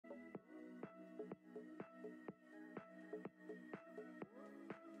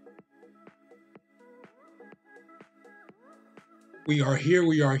We are here,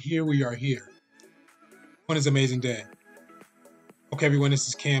 we are here, we are here. One is amazing day. Okay, everyone, this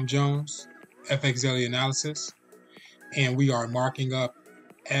is Cam Jones, FX Daily Analysis, and we are marking up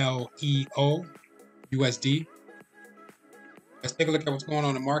LEO, USD. Let's take a look at what's going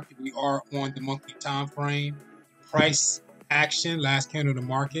on in the market. We are on the monthly time frame. Price action, last candle in the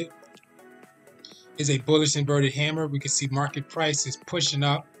market, is a bullish inverted hammer. We can see market price is pushing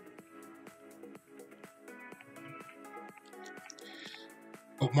up.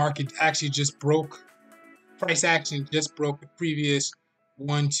 But market actually just broke. Price action just broke the previous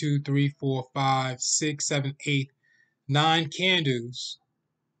 1, 2, 3, 4, 5, 6, 7, 8, 9 candles.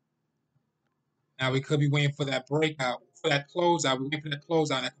 Now we could be waiting for that breakout, for that closeout. We're waiting for that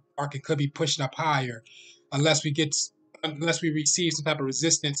closeout. That market could be pushing up higher, unless we receive some type of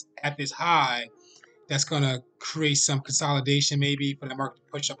resistance at this high. That's gonna create some consolidation, maybe for the market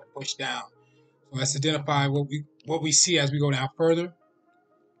to push up and push down. So let's identify what we see as we go down further.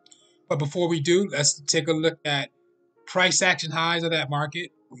 But before we do, let's take a look at price action highs of that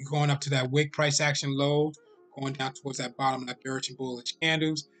market. We're going up to that wick price action low, going down towards that bottom of that bearish and bullish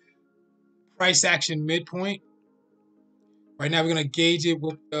candles. Price action midpoint. Right now we're going to gauge it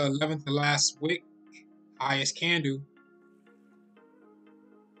with the 11th to last wick, highest candle.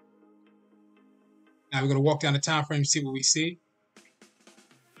 Now we're going to walk down the time frame and see what we see.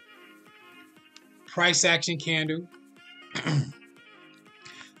 Price action candle.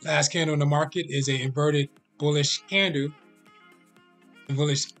 Last candle in the market is an inverted bullish candle.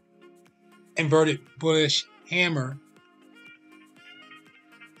 Inverted bullish hammer.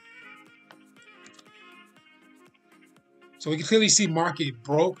 So we can clearly see market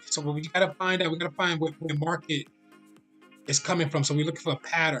broke. So we gotta find where the market is coming from. So we're looking for a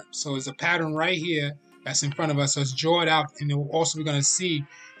pattern. So there's a pattern right here that's in front of us. So let's draw it out, and then we're gonna see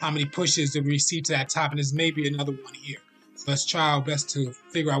how many pushes did we receive to that top, and there's maybe another one here. So let's try our best to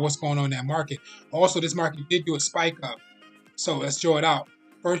figure out what's going on in that market. Also, this market did do a spike up. So let's draw it out.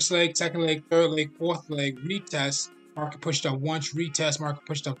 First leg, second leg, third leg, fourth leg, retest. Market pushed up once, retest. Market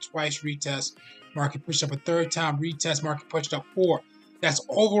pushed up twice, retest. Market pushed up a third time, retest. Market pushed up 4. That's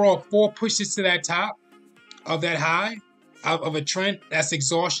overall 4 pushes to that top of that high of a trend. That's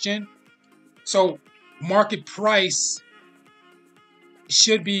exhaustion. So market price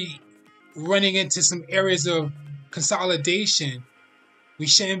should be running into some areas of consolidation. We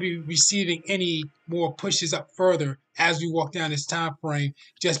shouldn't be receiving any more pushes up further as we walk down this time frame,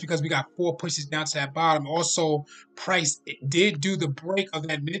 just because we got 4 pushes down to that bottom. Also, price did do the break of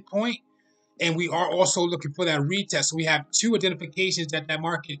that midpoint, and we are also looking for that retest. So we have 2 identifications that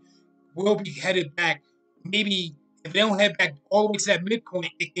market will be headed back. Maybe if they don't head back all the way to that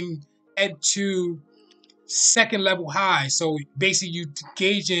midpoint, it can head to second level highs. So basically you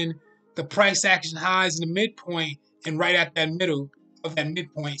gauging the price action highs in the midpoint and right at that middle of that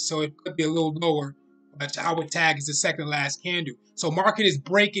midpoint. So it could be a little lower, but I would tag as the second last candle. So market is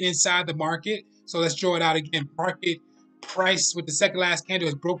breaking inside the market. So let's draw it out again. Market price with the second last candle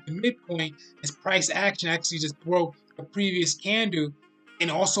has broke the midpoint. As price action actually just broke the previous candle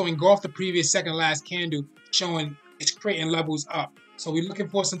and also engulfed the previous second last candle, showing it's creating levels up. So we're looking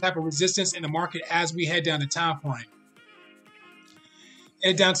for some type of resistance in the market as we head down the time frame.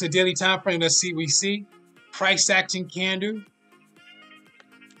 Head down to the daily time frame. Let's see what we see. Price action candle,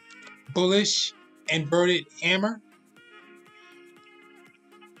 bullish inverted hammer.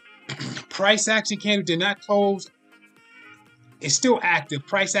 Price action candle did not close. It's still active.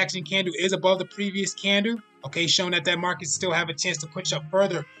 Price action candle is above the previous candle. Okay, showing that market still have a chance to push up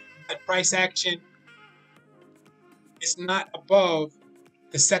further. But price action is not above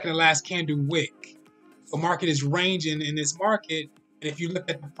the second to last candle wick. So market is ranging in this market. And if you look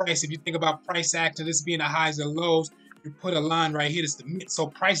at the price, if you think about price action, this being the highs and lows, you put a line right here. That's the mid. So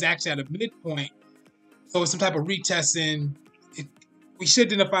price action at a midpoint. So it's some type of retest, and we should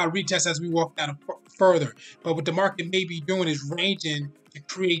identify a retest as we walk down further. But what the market may be doing is ranging to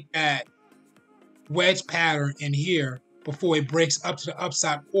create that wedge pattern in here before it breaks up to the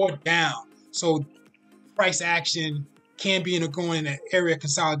upside or down. So price action can be going in an area of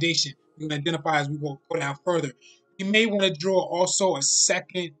consolidation. We can identify as we go down further. You may want to draw also a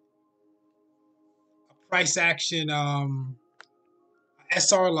second price action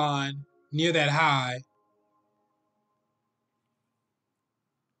SR line near that high.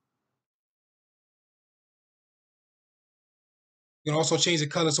 You can also change the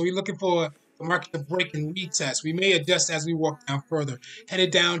color. So we're looking for the market to break and retest. We may adjust as we walk down further.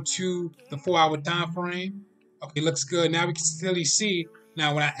 Headed down to the 4-hour time frame. Okay, looks good. Now we can clearly see.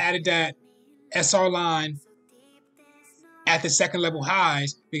 Now when I added that SR line at the second level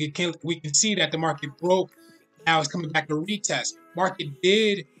highs, we can see that the market broke. Now it's coming back to retest. market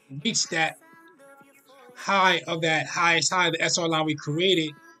did reach that high of that highest high of the SR line we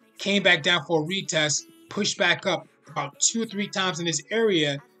created, came back down for a retest, pushed back up about 2 or 3 times in this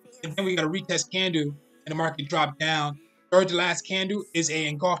area, and then we got a retest candle and the market dropped down. Third to last candle is a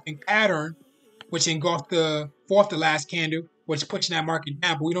engulfing pattern, which engulfed the fourth to last candle, which pushing that market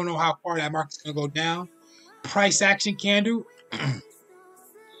down, but we don't know how far that market's going to go down. Price action candle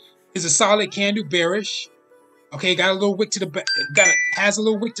is a solid candle, bearish. Okay, got a little wick to the has a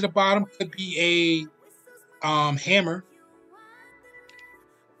little wick to the bottom. Could be a hammer,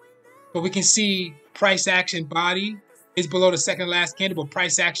 but we can see price action body is below the second last candle, but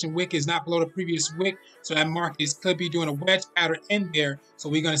price action wick is not below the previous wick, so that market could be doing a wedge pattern in there. So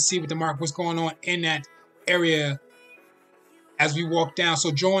we're going to see what the market, what's going on in that area as we walk down.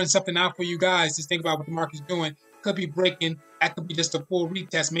 So drawing something out for you guys to think about what the market's doing. Could be breaking, that could be just a full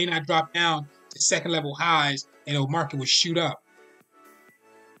retest, may not drop down to second level highs, and the market will shoot up.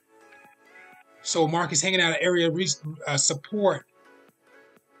 So market's hanging out an area of support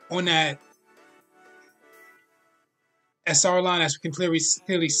on that SR line. As we can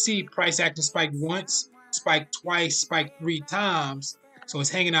clearly see, price action spiked once, spiked twice, spiked 3 times. So it's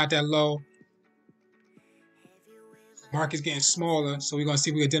hanging out that low. Market's getting smaller, so we're going to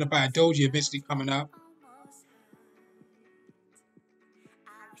see if we identify a doji eventually coming up.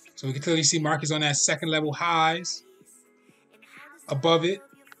 So we can clearly see markets on that second level highs. Above it,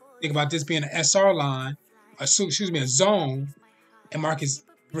 think about this being an SR line, a zone, and markets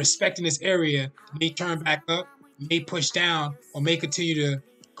respecting this area may turn back up, may push down, or may continue to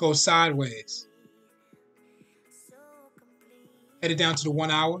go sideways. Headed down to the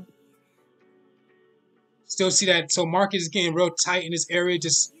 1 hour. Still see that, so market is getting real tight in this area.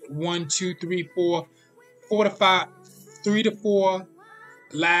 Just 1, 2, 3, 4, 4 to 5, 3 to 4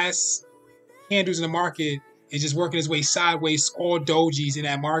 last candles in the market is just working its way sideways. All dojis in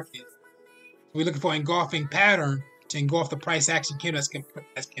that market. We're looking for an engulfing pattern to engulf the price action candle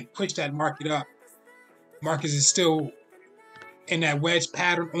that can push that market up. Market is still in that wedge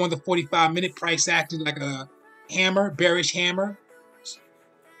pattern on the 45-minute price action, like a hammer, bearish hammer,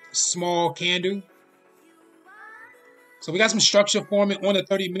 small candle. So we got some structure forming on the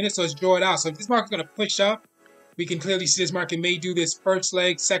 30 minutes, so let's draw it out. So if this market's going to push up, we can clearly see this market may do this first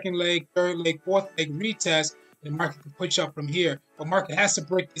leg, second leg, third leg, fourth leg retest, and the market can push up from here. But market has to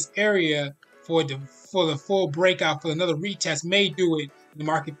break this area for the full breakout, for another retest. May do it, and the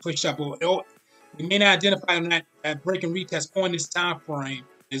market push up. But we may not identify on that breaking retest on this time frame.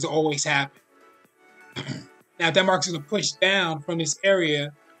 It's always happen. Now, if that market's going to push down from this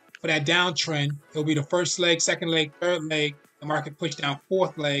area for that downtrend, it'll be the first leg, second leg, third leg. The market push down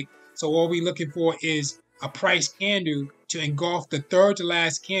fourth leg. So all we're looking for is a price candle to engulf the third to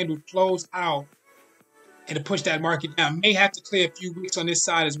last candle, close out, and to push that market down. May have to clear a few weeks on this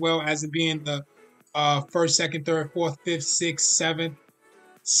side as well, as it being the first, second, third, fourth, fifth, sixth, seventh.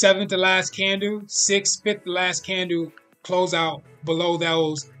 Seventh to last candle, sixth, fifth to last candle, close out below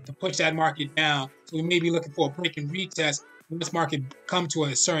those to push that market down. So we may be looking for a break and retest when this market come to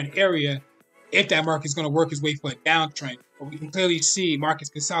a certain area, if that market is going to work its way for a downtrend. But we can clearly see markets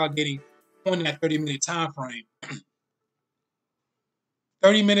consolidating on that 30-minute time frame.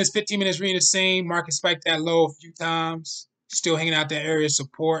 30 minutes, 15 minutes reading the same. Market spiked that low a few times. Still hanging out that area of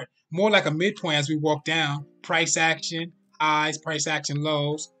support. More like a midpoint as we walk down. Price action, highs, price action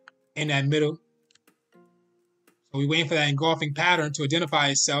lows in that middle. So we're waiting for that engulfing pattern to identify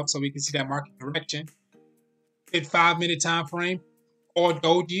itself so we can see that market direction. 5-minute time frame. All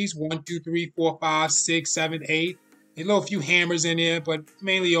dojis, 1, 2, 3, 4, 5, 6, 7, 8. A little few hammers in there, but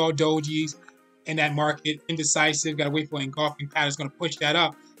mainly all dojis in that market. Indecisive. Got to wait for an engulfing pattern. It's going to push that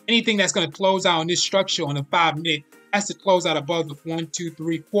up. Anything that's going to close out on this structure on the 5-minute has to close out above the 1, 2,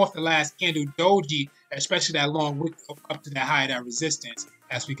 3, fourth to last candle doji, especially that long wick up to that high of that resistance,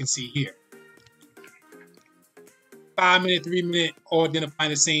 as we can see here. 5-minute, 3-minute, all identifying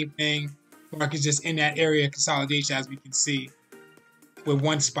the same thing. Market's just in that area of consolidation, as we can see, with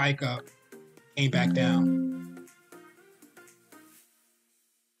one spike up, came back down.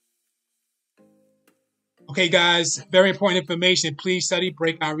 Okay, guys, very important information. Please study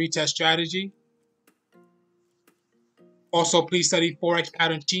breakout retest strategy. Also, please study Forex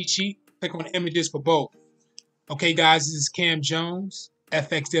pattern cheat sheet. Click on images for both. Okay, guys, this is Cam Jones,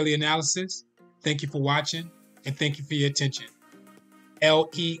 FX Daily Analysis. Thank you for watching, and thank you for your attention.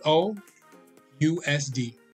 LEO USD.